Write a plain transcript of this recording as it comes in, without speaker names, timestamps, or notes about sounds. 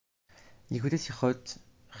Écoutez Sichot,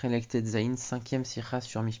 Chelek Tetzain, 5e Sicha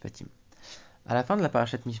sur Mishpatim. À la fin de la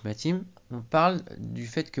parashat Mishpatim, on parle du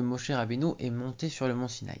fait que Moshe Rabbeinu est monté sur le mont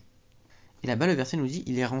Sinaï. Et là-bas, le verset nous dit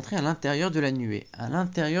il est rentré à l'intérieur de la nuée, à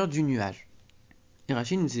l'intérieur du nuage. Et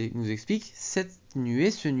Rashi nous explique cette nuée,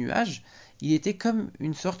 ce nuage, il était comme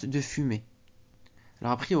une sorte de fumée.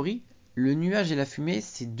 Alors a priori, le nuage et la fumée,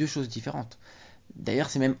 c'est deux choses différentes. D'ailleurs,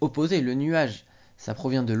 c'est même opposé. Le nuage, ça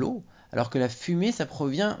provient de l'eau, alors que la fumée, ça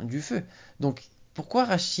provient du feu. Donc,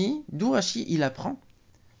 d'où Rashi, il apprend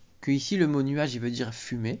que ici le mot nuage, il veut dire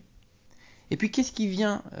fumée. Et puis, qu'est-ce qui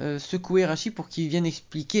vient secouer Rashi pour qu'il vienne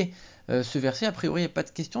expliquer ce verset? A priori, il n'y a pas de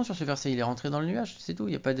question sur ce verset. Il est rentré dans le nuage, c'est tout.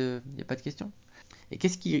 Il n'y a pas de question. Et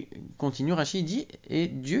qu'est-ce qui continue? Rashi dit, et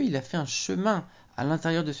Dieu, il a fait un chemin à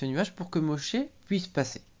l'intérieur de ce nuage pour que Moshe puisse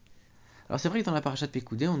passer. Alors c'est vrai que dans la parashat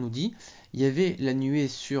Pekoudé, on nous dit il y avait la nuée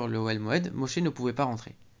sur le Ohel Moed, Moshe ne pouvait pas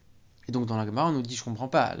rentrer. Et donc dans la Gemara, on nous dit je comprends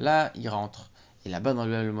pas, là il rentre. Et là-bas dans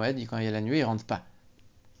le Ohel Moed, quand il y a la nuée, il rentre pas.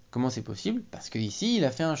 Comment c'est possible? Parce qu'ici il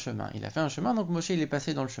a fait un chemin. Il a fait un chemin, donc Moshe il est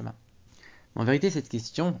passé dans le chemin. En vérité, cette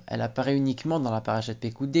question, elle apparaît uniquement dans la parashat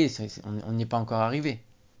Pekoudé, on n'y est pas encore arrivé.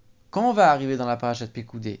 Quand on va arriver dans la parashat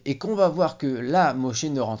Pekoudé et qu'on va voir que là Moshe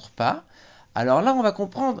ne rentre pas, alors là on va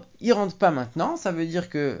comprendre, il rentre pas maintenant, ça veut dire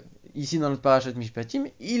que ici dans notre parashat Mishpatim,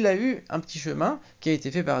 il a eu un petit chemin qui a été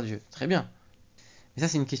fait par Dieu. Très bien. Mais ça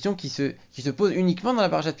c'est une question qui se pose uniquement dans la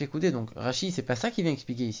parashat Pekoudé, donc Rashi c'est pas ça qu'il vient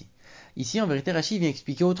expliquer ici. Ici en vérité Rashi vient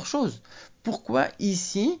expliquer autre chose. Pourquoi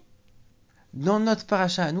ici, dans notre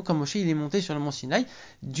paracha à nous, quand Moshe il est monté sur le mont Sinaï,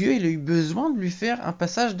 Dieu il a eu besoin de lui faire un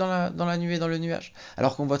passage dans la nuée, dans le nuage.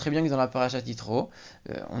 Alors qu'on voit très bien que dans la paracha Yitro,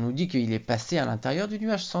 on nous dit qu'il est passé à l'intérieur du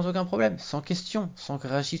nuage sans aucun problème, sans question, sans que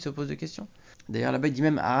Rashi se pose de questions. D'ailleurs là-bas il dit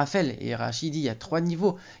même Arafel, et Rashi dit il y a 3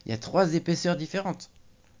 niveaux, il y a 3 épaisseurs différentes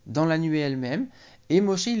dans la nuée elle-même, et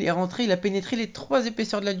Moshe il est rentré, il a pénétré les 3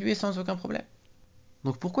 épaisseurs de la nuée sans aucun problème.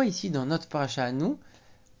 Donc pourquoi ici dans notre paracha à nous,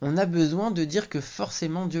 on a besoin de dire que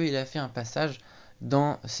forcément Dieu il a fait un passage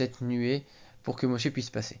dans cette nuée pour que Moshe puisse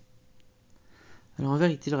passer? Alors en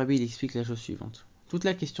vérité, le rabbi il explique la chose suivante. Toute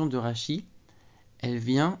la question de Rashi, elle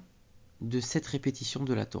vient de cette répétition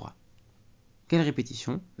de la Torah. Quelle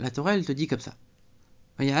répétition? La Torah elle te dit comme ça.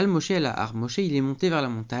 Vayahal Moshe el Har. Moshe il est monté vers la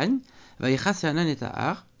montagne. Vayichas Hanan et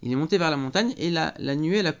Har. Il est monté vers la montagne et la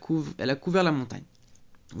nuée elle a couvert la montagne.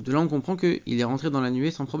 Donc de là on comprend qu'il est rentré dans la nuée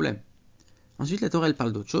sans problème. Ensuite, la Torah, elle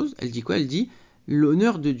parle d'autre chose. Elle dit quoi? Elle dit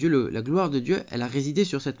l'honneur de Dieu, la gloire de Dieu, elle a résidé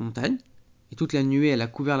sur cette montagne. Et toute la nuée, elle a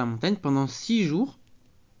couvert la montagne pendant 6 jours.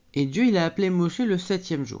 Et Dieu, il a appelé Moshe le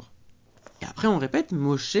 7e jour. Et après, on répète,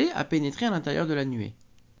 Moshe a pénétré à l'intérieur de la nuée.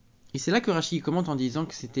 Et c'est là que Rashi commente en disant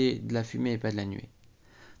que c'était de la fumée et pas de la nuée.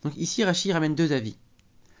 Donc ici, Rashi ramène 2 avis.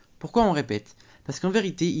 Pourquoi on répète? Parce qu'en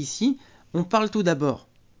vérité, ici, on parle tout d'abord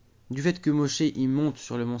du fait que Moshe, il monte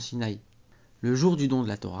sur le mont Sinaï le jour du don de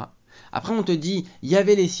la Torah. Après, on te dit, il y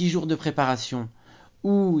avait les 6 jours de préparation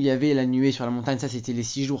où il y avait la nuée sur la montagne, ça c'était les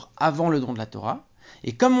 6 jours avant le don de la Torah.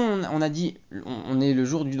 Et comme on a dit, on est le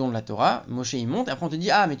jour du don de la Torah, Moshe il monte, après on te dit,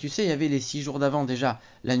 ah mais tu sais, il y avait les 6 jours d'avant déjà,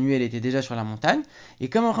 la nuée elle était déjà sur la montagne. Et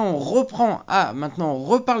comme après on reprend, maintenant on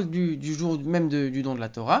reparle du jour même du don de la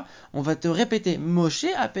Torah, on va te répéter, Moshe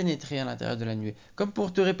a pénétré à l'intérieur de la nuée. Comme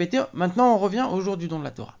pour te répéter, maintenant on revient au jour du don de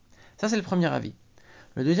la Torah. Ça c'est le premier avis.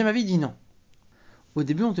 Le deuxième avis dit non. Au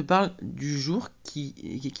début, on te parle du jour qui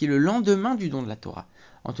est le lendemain du don de la Torah.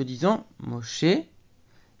 En te disant, Moshe,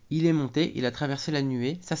 il est monté, il a traversé la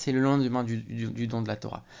nuée. Ça, c'est le lendemain du don de la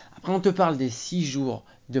Torah. Après, on te parle des 6 jours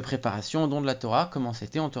de préparation au don de la Torah, comment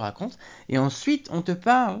c'était, on te raconte. Et ensuite, on te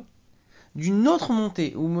parle d'une autre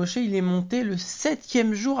montée, où Moshe, il est monté le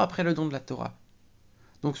 7e jour après le don de la Torah.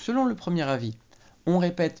 Donc, selon le premier avis, on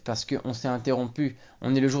répète parce qu'on s'est interrompu,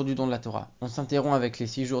 on est le jour du don de la Torah, on s'interrompt avec les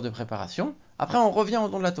 6 jours de préparation, après on revient au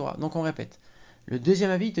don de la Torah, donc on répète. Le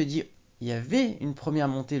deuxième avis te dit, il y avait une première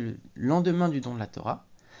montée le lendemain du don de la Torah,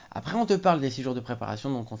 après on te parle des 6 jours de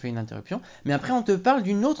préparation, donc on fait une interruption, mais après on te parle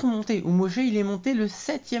d'une autre montée, où Moshe il est monté le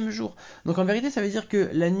 7e jour. Donc en vérité ça veut dire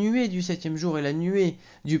que la nuée du 7e jour et la nuée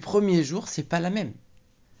du premier jour, c'est pas la même.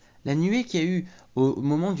 La nuée qu'il y a eu au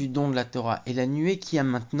moment du don de la Torah et la nuée qu'il y a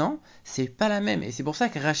maintenant, c'est pas la même. Et c'est pour ça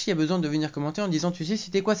que Rashi a besoin de venir commenter en disant, tu sais,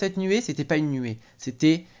 c'était quoi cette nuée? C'était pas une nuée,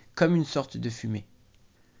 c'était comme une sorte de fumée.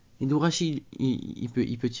 Et donc Rashi, il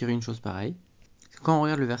peut tirer une chose pareille. Quand on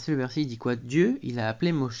regarde le verset il dit quoi? Dieu, il a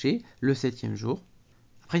appelé Moshe le 7e jour.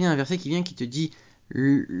 Après, il y a un verset qui vient qui te dit,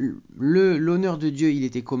 l'honneur de Dieu, il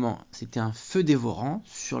était comment? C'était un feu dévorant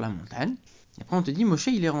sur la montagne. Et après, on te dit, Moshe,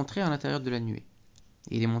 il est rentré à l'intérieur de la nuée.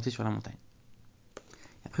 Et il est monté sur la montagne.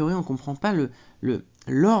 A priori, on ne comprend pas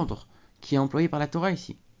l'ordre qui est employé par la Torah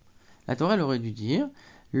ici. La Torah, elle aurait dû dire,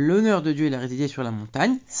 l'honneur de Dieu il a résidé sur la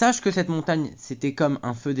montagne, sache que cette montagne c'était comme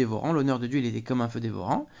un feu dévorant, l'honneur de Dieu il était comme un feu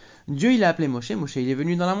dévorant. Dieu il a appelé Moshe, Moshe il est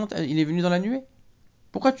venu dans la montagne, il est venu dans la nuée.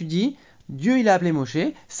 Pourquoi tu dis Dieu il a appelé Moshe,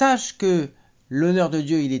 sache que l'honneur de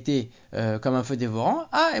Dieu il était comme un feu dévorant,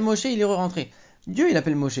 et Moshe il est rentré. Dieu il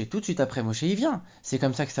appelle Moshe, tout de suite après Moshe il vient. C'est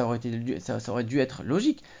comme ça que ça aurait dû être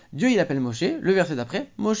logique. Dieu il appelle Moshe, le verset d'après,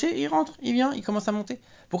 Moshe il rentre, il vient, il commence à monter.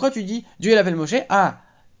 Pourquoi tu dis Dieu il appelle Moshe,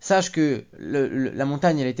 sache que la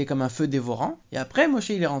montagne elle était comme un feu dévorant, et après Moshe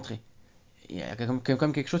il est rentré. Il y a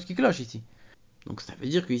comme quelque chose qui cloche ici. Donc ça veut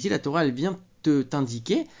dire que ici la Torah elle vient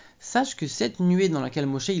t'indiquer, sache que cette nuée dans laquelle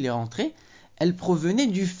Moshe il est rentré, elle provenait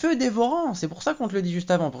du feu dévorant. C'est pour ça qu'on te le dit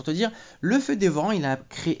juste avant, pour te dire, le feu dévorant il a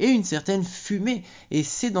créé une certaine fumée, et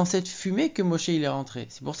c'est dans cette fumée que Moshe il est rentré.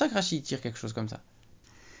 C'est pour ça que Rashi tire quelque chose comme ça.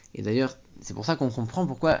 Et d'ailleurs, c'est pour ça qu'on comprend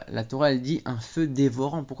pourquoi la Torah elle dit un feu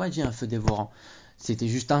dévorant. Pourquoi elle dit un feu dévorant? C'était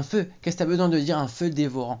juste un feu. Qu'est-ce que tu as besoin de dire un feu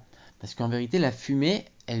dévorant? Parce qu'en vérité, la fumée,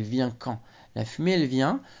 elle vient quand? La fumée, elle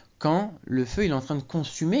vient quand le feu il est en train de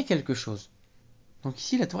consumer quelque chose. Donc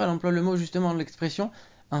ici, la Torah elle emploie le mot justement, l'expression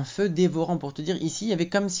un feu dévorant pour te dire ici, il y avait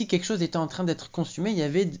comme si quelque chose était en train d'être consumé, il y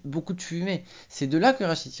avait beaucoup de fumée. C'est de là que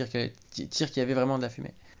Rashi tire qu'il y avait vraiment de la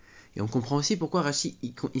fumée. Et on comprend aussi pourquoi Rashi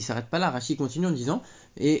il s'arrête pas là. Rashi continue en disant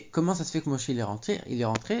et comment ça se fait que Moshe il est rentré,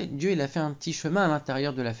 Dieu il a fait un petit chemin à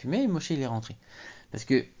l'intérieur de la fumée et Moshe il est rentré. Parce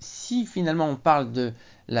que si finalement on parle de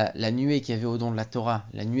la nuée qu'il y avait au don de la Torah,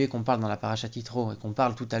 la nuée qu'on parle dans la Parashat Yitro et qu'on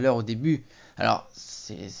parle tout à l'heure au début, alors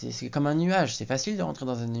c'est comme un nuage, c'est facile de rentrer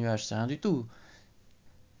dans un nuage, c'est rien du tout.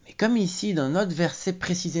 Mais comme ici, dans notre verset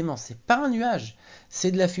précisément, c'est pas un nuage,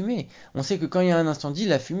 c'est de la fumée. On sait que quand il y a un incendie,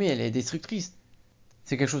 la fumée elle est destructrice.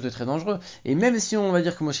 C'est quelque chose de très dangereux. Et même si on va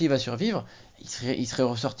dire que Moshe va survivre, il serait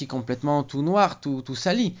ressorti complètement tout noir, tout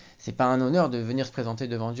sali. C'est pas un honneur de venir se présenter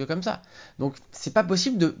devant Dieu comme ça. Donc c'est pas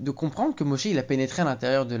possible de comprendre que Moshe il a pénétré à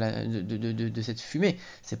l'intérieur de cette fumée.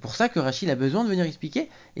 C'est pour ça que Rachid a besoin de venir expliquer.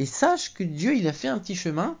 Et sache que Dieu il a fait un petit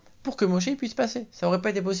chemin pour que Moshe puisse passer. Ça aurait pas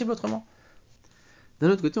été possible autrement. D'un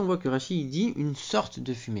autre côté, on voit que Rachid il dit une sorte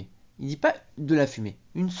de fumée. Il dit pas de la fumée.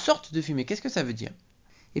 Une sorte de fumée. Qu'est-ce que ça veut dire?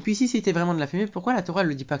 Et puis si c'était vraiment de la fumée, pourquoi la Torah ne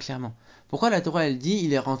le dit pas clairement? Pourquoi la Torah elle dit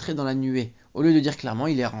il est rentré dans la nuée, au lieu de dire clairement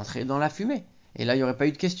il est rentré dans la fumée? Et là il n'y aurait pas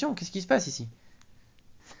eu de question, qu'est-ce qui se passe ici?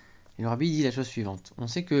 Et le rabbi dit la chose suivante, on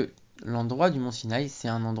sait que l'endroit du mont Sinaï c'est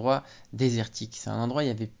un endroit désertique, c'est un endroit où il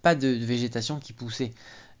n'y avait pas de végétation qui poussait.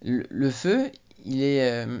 Le feu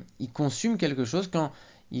il consume quelque chose quand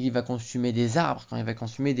il va consumer des arbres, quand il va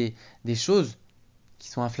consumer des choses qui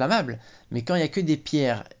sont inflammables. Mais quand il n'y a que des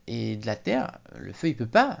pierres et de la terre, le feu il peut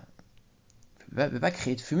pas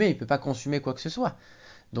créer de fumée, il peut pas consumer quoi que ce soit.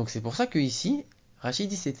 Donc c'est pour ça que ici, Rachid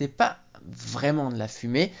dit que c'était pas vraiment de la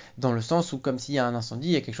fumée, dans le sens où comme s'il y a un incendie,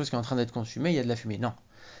 il y a quelque chose qui est en train d'être consumé, il y a de la fumée. Non.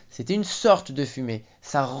 C'était une sorte de fumée.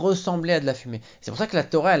 Ça ressemblait à de la fumée. C'est pour ça que la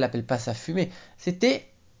Torah, elle l'appelle pas ça fumée. C'était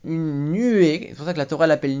une nuée. C'est pour ça que la Torah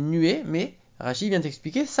l'appelle nuée, mais Rachid vient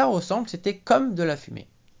d'expliquer, ça ressemble, c'était comme de la fumée.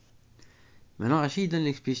 Maintenant, Rachid donne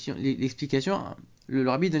l'explication, le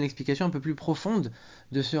rabbi donne l'explication un peu plus profonde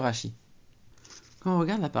de ce Rashi. Quand on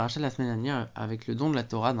regarde la paracha de la semaine dernière avec le don de la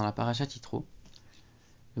Torah dans la paracha Yitro,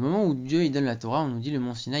 le moment où Dieu il donne la Torah, on nous dit le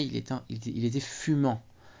mont Sinaï il était fumant.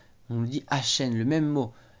 On nous dit Hachem, le même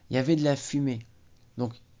mot. Il y avait de la fumée.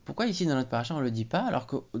 Donc pourquoi ici dans notre paracha on ne le dit pas alors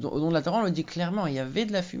qu'au don de la Torah on le dit clairement, il y avait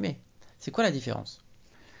de la fumée. C'est quoi la différence?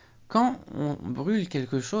 Quand on brûle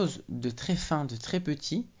quelque chose de très fin, de très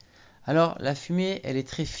petit, alors la fumée elle est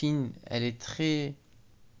très fine, elle est très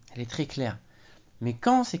claire. Mais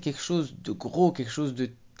quand c'est quelque chose de gros, quelque chose de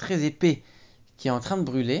très épais qui est en train de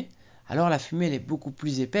brûler, alors la fumée elle est beaucoup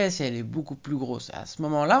plus épaisse et elle est beaucoup plus grosse. À ce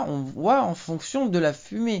moment-là, on voit en fonction de la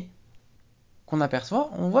fumée qu'on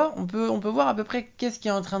aperçoit, on peut voir à peu près qu'est-ce qui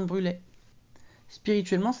est en train de brûler.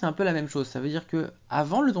 Spirituellement, c'est un peu la même chose. Ça veut dire que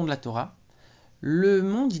avant le don de la Torah, le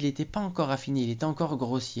monde il n'était pas encore raffiné, il était encore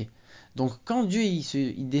grossier. Donc quand Dieu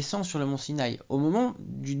il descend sur le mont Sinaï au moment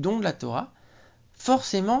du don de la Torah,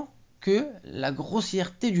 forcément que la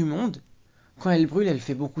grossièreté du monde, quand elle brûle, elle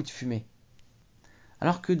fait beaucoup de fumée.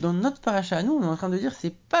 Alors que dans notre paracha à nous, on est en train de dire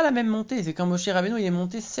c'est pas la même montée, c'est quand Moshe Rabbeinu il est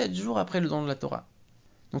monté 7 jours après le don de la Torah.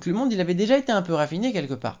 Donc le monde il avait déjà été un peu raffiné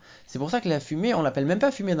quelque part. C'est pour ça que la fumée, on l'appelle même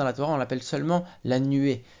pas fumée dans la Torah, on l'appelle seulement la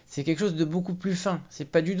nuée. C'est quelque chose de beaucoup plus fin. C'est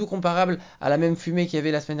pas du tout comparable à la même fumée qu'il y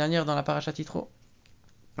avait la semaine dernière dans la paracha Yitro.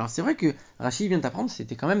 Alors c'est vrai que Rachid vient d'apprendre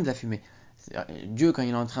c'était quand même de la fumée. Dieu, quand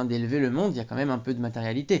il est en train d'élever le monde, il y a quand même un peu de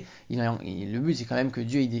matérialité. Le but, c'est quand même que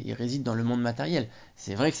Dieu il réside dans le monde matériel.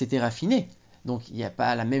 C'est vrai que c'était raffiné, donc il n'y a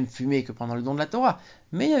pas la même fumée que pendant le don de la Torah,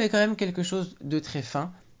 mais il y avait quand même quelque chose de très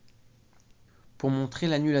fin pour montrer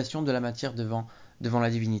l'annulation de la matière devant la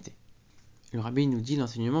divinité. Le rabbi nous dit,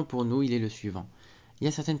 l'enseignement pour nous, il est le suivant. Il y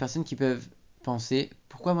a certaines personnes qui peuvent penser,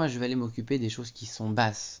 pourquoi moi je vais aller m'occuper des choses qui sont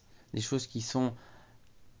basses, des choses qui sont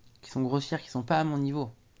grossières, qui ne sont pas à mon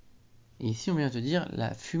niveau. Et ici on vient te dire,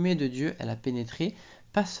 la fumée de Dieu, elle a pénétré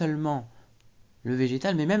pas seulement le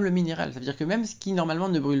végétal, mais même le minéral. Ça veut dire que même ce qui normalement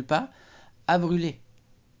ne brûle pas, a brûlé.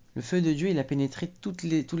 Le feu de Dieu, il a pénétré tous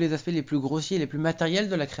les aspects les plus grossiers, les plus matériels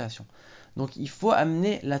de la création. Donc il faut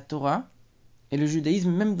amener la Torah et le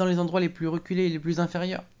judaïsme même dans les endroits les plus reculés et les plus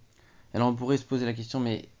inférieurs. Alors on pourrait se poser la question,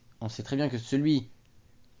 mais on sait très bien que celui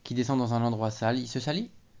qui descend dans un endroit sale, il se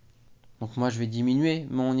salit. Donc moi je vais diminuer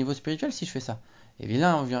mon niveau spirituel si je fais ça. Et bien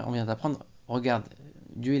là on vient d'apprendre, regarde,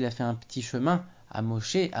 Dieu il a fait un petit chemin à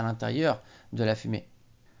Moshe à l'intérieur de la fumée.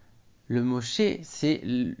 Le Moshe, c'est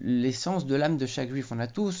l'essence de l'âme de chaque juif. On a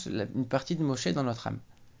tous une partie de Moshe dans notre âme.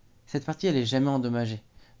 Cette partie, elle est jamais endommagée.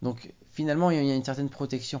 Donc finalement, il y a une certaine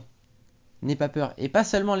protection. N'aie pas peur. Et pas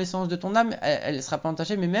seulement l'essence de ton âme, elle ne sera pas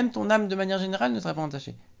entachée, mais même ton âme de manière générale ne sera pas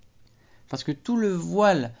entachée. Parce que tout le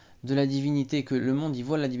voile de la divinité, que le monde y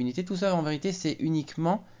voile la divinité, tout ça en vérité, c'est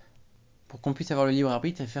uniquement pour qu'on puisse avoir le libre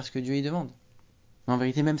arbitre et faire ce que Dieu y demande. Mais en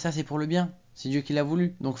vérité, même ça, c'est pour le bien. C'est Dieu qui l'a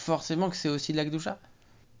voulu. Donc forcément que c'est aussi de la Kedusha.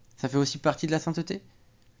 Ça fait aussi partie de la sainteté.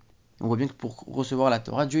 On voit bien que pour recevoir la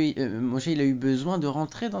Torah, Moshe il a eu besoin de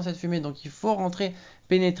rentrer dans cette fumée. Donc il faut rentrer,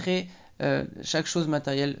 pénétrer chaque chose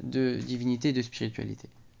matérielle de divinité et de spiritualité.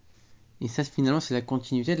 Et ça finalement c'est la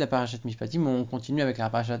continuité de la parashat Mishpatim. On continue avec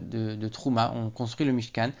la parashat de Trouma. On construit le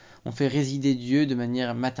Mishkan. On fait résider Dieu de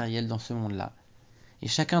manière matérielle dans ce monde-là. Et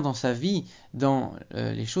chacun dans sa vie, dans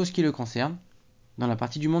les choses qui le concernent, dans la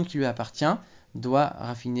partie du monde qui lui appartient, doit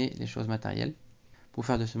raffiner les choses matérielles pour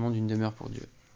faire de ce monde une demeure pour Dieu.